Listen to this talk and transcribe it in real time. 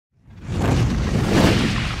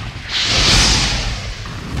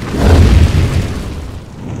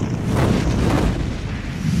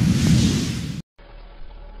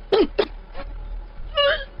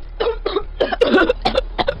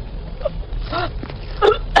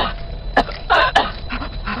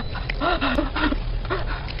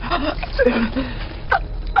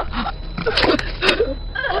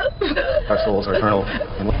Our souls are eternal.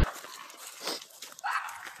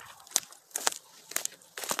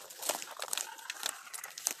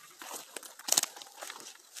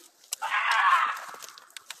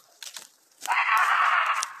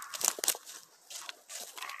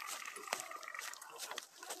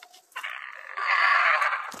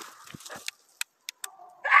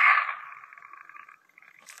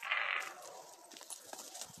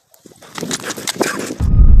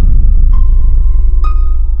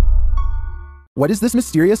 What is this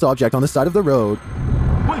mysterious object on the side of the road?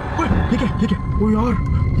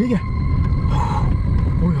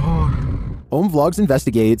 Om Vlogs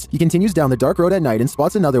investigates. He continues down the dark road at night and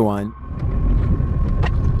spots another one.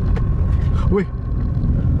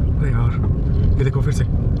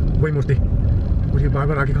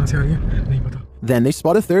 Then they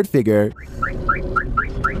spot a third figure.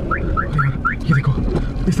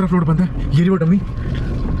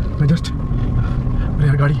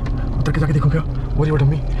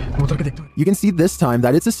 You can see this time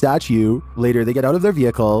that it's a statue. Later they get out of their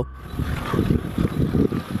vehicle.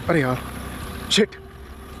 अरे यार, shit.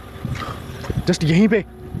 Just यहीं पे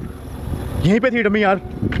थी dummy यार.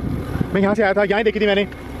 मैं यहाँ से आया था, यहाँ देखी थी मैंने.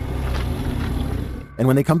 And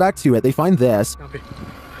when they come back to it, they find this.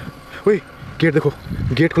 ओए, गेट देखो,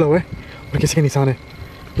 गेट खुला हुआ है और किसी के निशान है.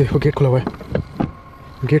 ये देखो गेट खुला हुआ है.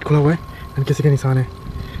 गेट खुला हुआ है और किसी के निशान है.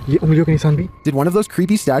 ये उंगलियों के निशान भी. Did one of those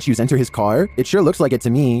creepy statues enter his car? It sure looks like it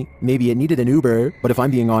to me. Maybe it needed an Uber, but if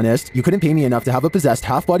I'm being honest, you couldn't pay me enough to have a possessed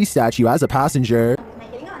half-body statue as a passenger.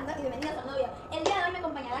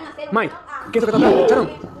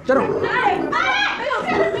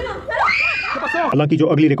 हालांकि जो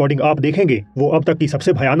अगली recording आप देखेंगे वो अब तक की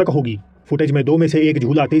सबसे भयानक होगी। फुटेज में दो में से एक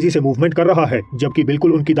झूला तेजी से मूवमेंट कर रहा है, जबकि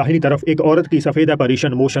बिल्कुल उनकी दाहिनी तरफ एक औरत की सफेद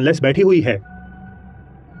एपैरिशन मोशनलेस बैठी हुई है।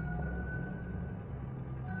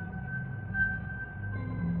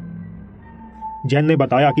 जैन ने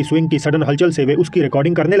बताया कि स्विंग की सडन हलचल से वे उसकी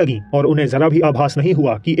रिकॉर्डिंग करने लगी और उन्हें जरा भी आभास नहीं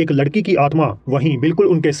हुआ कि एक लड़की की आत्मा वहीं बिल्कुल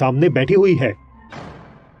उनके सामने बैठी हुई है।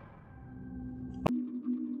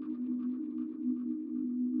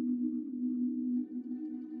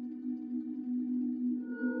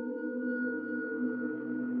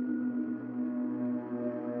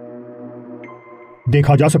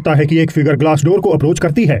 देखा जा सकता है कि एक फिगर ग्लास डोर को अप्रोच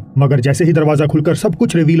करती है, मगर जैसे ही दरवाजा खुलकर सब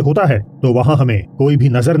कुछ रिवील होता है तो वहां हमें कोई भी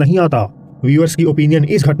नजर नहीं आता। व्यूअर्स की ओपिनियन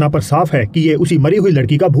इस घटना पर साफ है कि ये उसी मरी हुई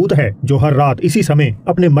लड़की का भूत है जो हर रात इसी समय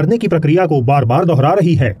अपने मरने की प्रक्रिया को बार बार दोहरा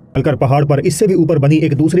रही है। चलकर पहाड़ पर इससे भी ऊपर बनी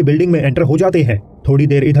एक दूसरी बिल्डिंग में एंटर हो जाते हैं। थोड़ी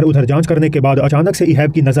देर इधर उधर जांच करने के बाद अचानक से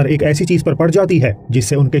इहैब की नजर एक ऐसी चीज पर पड़ जाती है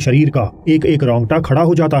जिससे उनके शरीर का एक एक रोंगटा खड़ा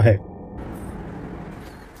हो जाता है।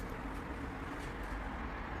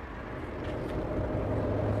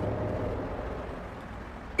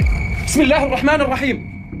 बिस्मिल्लाहिर्रहमानिर्रहीम,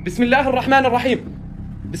 बिस्मिल्लाहिर्रहमानिर्रहीम,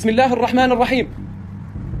 बिस्मिल्लाहिर्रहमानिर्रहीम,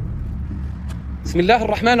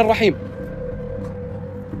 बिस्मिल्लाहिर्रहमानिर्रहीम,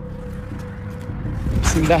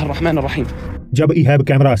 बिस्मिल्लाहिर्रहमानिर्रहीम। जब इहैब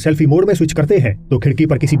कैमरा सेल्फी मोड में स्विच करते हैं तो खिड़की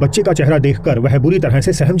पर किसी बच्चे का चेहरा देखकर वह बुरी तरह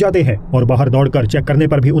से सहम जाते हैं और बाहर दौड़कर चेक करने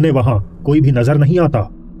पर भी उन्हें वहां कोई भी नजर नहीं आता।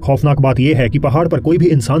 खौफनाक बात यह है कि पहाड़ पर कोई भी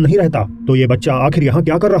इंसान नहीं रहता, तो ये बच्चा आखिर यहाँ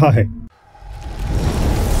क्या कर रहा है?